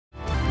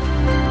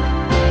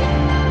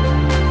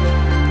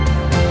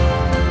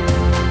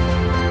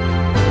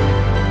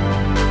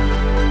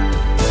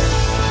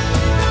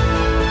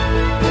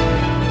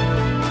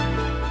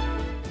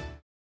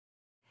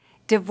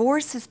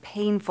Divorce is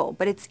painful,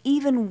 but it's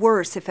even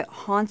worse if it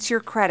haunts your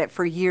credit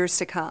for years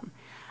to come.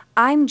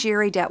 I'm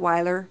Jerry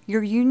Detweiler,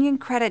 your union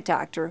credit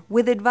doctor,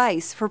 with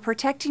advice for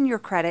protecting your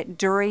credit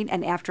during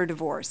and after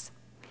divorce.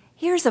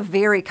 Here's a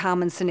very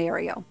common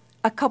scenario.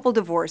 A couple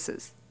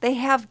divorces. They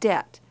have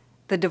debt.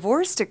 The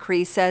divorce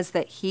decree says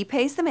that he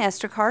pays the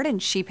MasterCard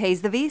and she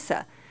pays the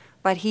Visa,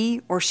 but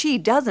he or she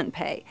doesn't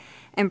pay,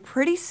 and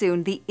pretty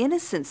soon the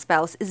innocent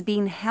spouse is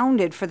being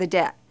hounded for the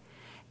debt.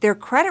 Their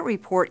credit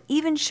report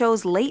even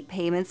shows late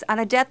payments on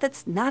a debt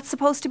that's not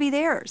supposed to be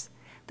theirs.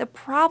 The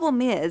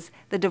problem is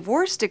the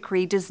divorce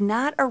decree does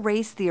not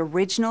erase the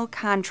original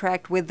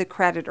contract with the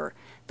creditor,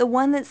 the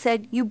one that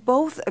said you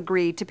both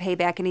agreed to pay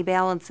back any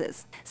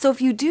balances. So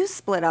if you do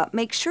split up,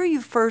 make sure you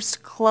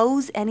first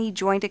close any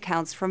joint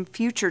accounts from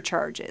future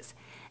charges.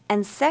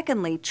 And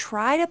secondly,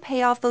 try to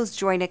pay off those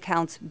joint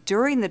accounts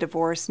during the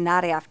divorce,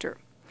 not after.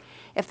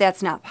 If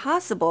that's not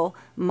possible,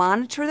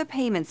 monitor the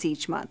payments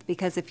each month,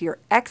 because if your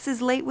ex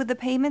is late with the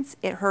payments,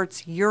 it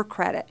hurts your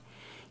credit.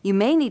 You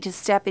may need to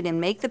step in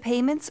and make the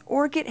payments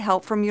or get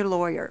help from your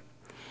lawyer.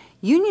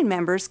 Union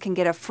members can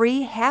get a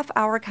free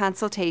half-hour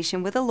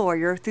consultation with a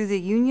lawyer through the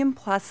Union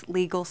Plus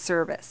Legal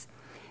Service.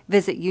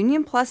 Visit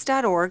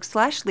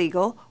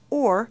unionplus.org/legal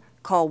or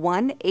call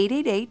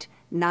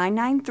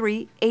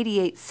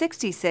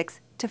 1-888-993-8866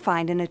 to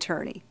find an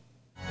attorney.